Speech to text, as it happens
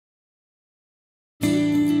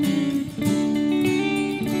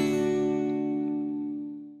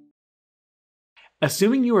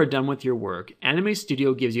Assuming you are done with your work, Anime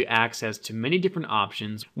Studio gives you access to many different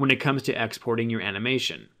options when it comes to exporting your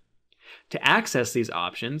animation. To access these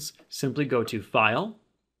options, simply go to File,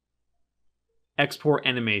 Export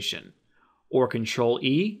Animation, or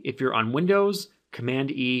Control-E if you're on Windows,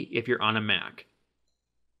 Command-E if you're on a Mac.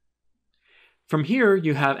 From here,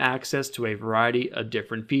 you have access to a variety of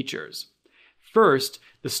different features. First,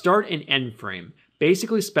 the start and end frame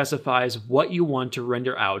basically specifies what you want to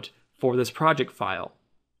render out for this project file.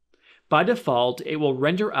 By default, it will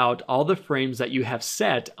render out all the frames that you have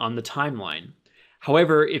set on the timeline.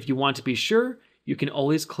 However, if you want to be sure, you can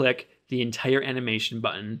always click the entire animation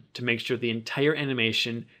button to make sure the entire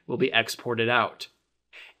animation will be exported out.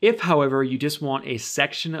 If, however, you just want a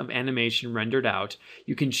section of animation rendered out,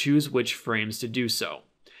 you can choose which frames to do so.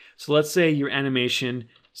 So let's say your animation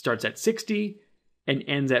starts at 60 and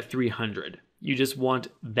ends at 300. You just want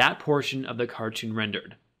that portion of the cartoon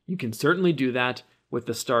rendered. You can certainly do that with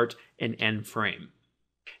the start and end frame.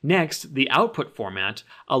 Next, the output format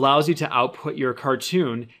allows you to output your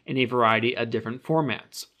cartoon in a variety of different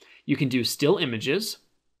formats. You can do still images,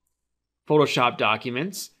 Photoshop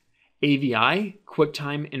documents, AVI,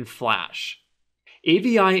 QuickTime, and Flash.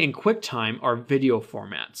 AVI and QuickTime are video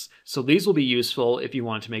formats, so these will be useful if you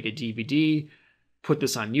want to make a DVD, put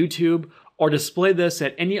this on YouTube, or display this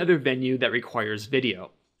at any other venue that requires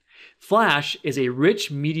video. Flash is a rich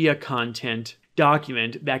media content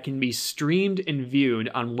document that can be streamed and viewed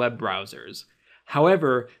on web browsers.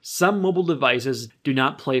 However, some mobile devices do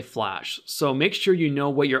not play Flash, so make sure you know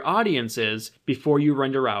what your audience is before you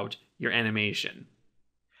render out your animation.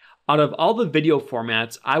 Out of all the video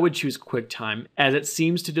formats, I would choose QuickTime as it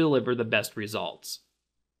seems to deliver the best results.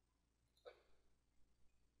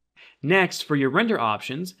 Next, for your render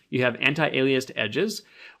options, you have anti-aliased edges,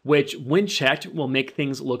 which when checked will make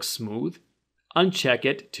things look smooth. Uncheck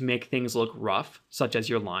it to make things look rough, such as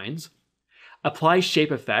your lines. Apply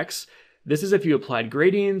shape effects. This is if you applied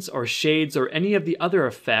gradients or shades or any of the other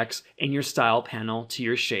effects in your style panel to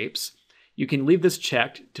your shapes. You can leave this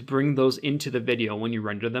checked to bring those into the video when you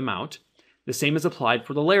render them out. The same is applied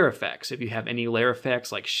for the layer effects. If you have any layer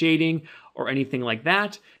effects like shading or anything like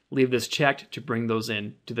that, leave this checked to bring those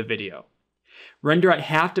in to the video. Render at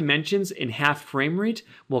half dimensions in half frame rate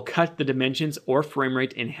will cut the dimensions or frame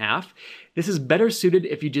rate in half. This is better suited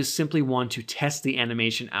if you just simply want to test the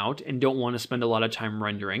animation out and don't want to spend a lot of time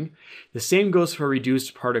rendering. The same goes for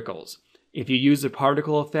reduced particles. If you use the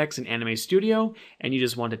particle effects in Anime Studio and you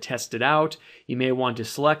just want to test it out, you may want to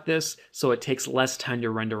select this so it takes less time to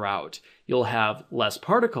render out. You'll have less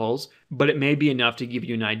particles, but it may be enough to give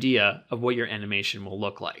you an idea of what your animation will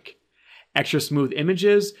look like. Extra smooth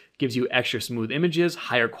images gives you extra smooth images,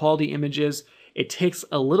 higher quality images. It takes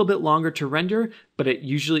a little bit longer to render, but it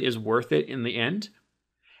usually is worth it in the end.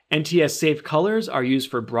 NTS safe colors are used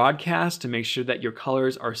for broadcast to make sure that your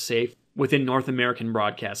colors are safe within North American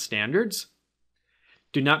broadcast standards.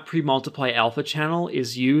 Do not pre-multiply alpha channel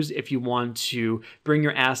is used if you want to bring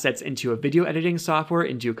your assets into a video editing software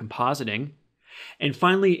and do compositing. And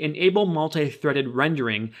finally, enable multi-threaded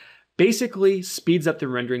rendering basically speeds up the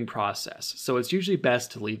rendering process, so it's usually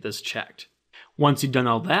best to leave this checked. Once you've done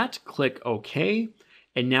all that, click OK,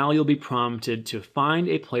 and now you'll be prompted to find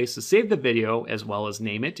a place to save the video as well as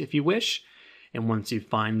name it if you wish. And once you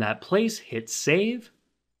find that place, hit save.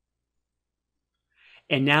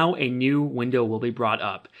 And now a new window will be brought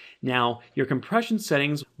up. Now, your compression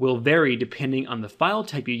settings will vary depending on the file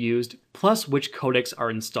type you used, plus which codecs are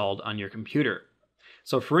installed on your computer.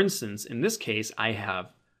 So for instance, in this case, I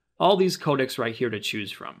have all these codecs right here to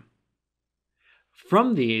choose from.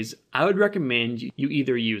 From these, I would recommend you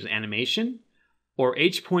either use animation or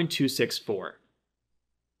H.264.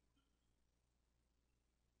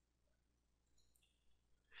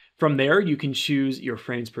 From there, you can choose your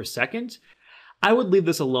frames per second. I would leave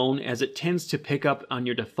this alone as it tends to pick up on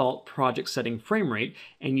your default project setting frame rate,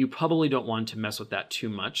 and you probably don't want to mess with that too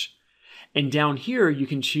much. And down here, you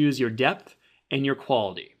can choose your depth and your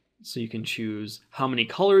quality. So you can choose how many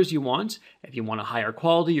colors you want. If you want a higher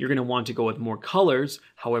quality, you're going to want to go with more colors.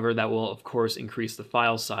 However, that will of course increase the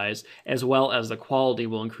file size, as well as the quality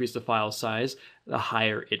will increase the file size the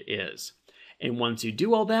higher it is. And once you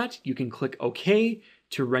do all that, you can click OK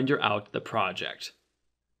to render out the project.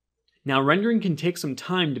 Now, rendering can take some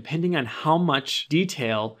time depending on how much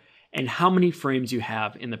detail and how many frames you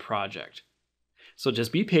have in the project. So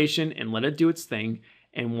just be patient and let it do its thing.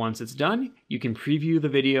 And once it's done, you can preview the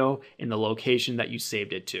video in the location that you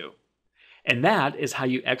saved it to. And that is how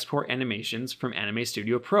you export animations from Anime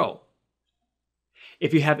Studio Pro.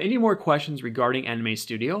 If you have any more questions regarding Anime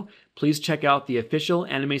Studio, please check out the official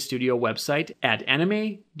Anime Studio website at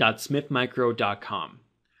anime.smithmicro.com.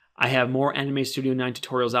 I have more Anime Studio 9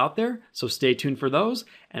 tutorials out there, so stay tuned for those,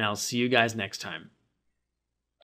 and I'll see you guys next time.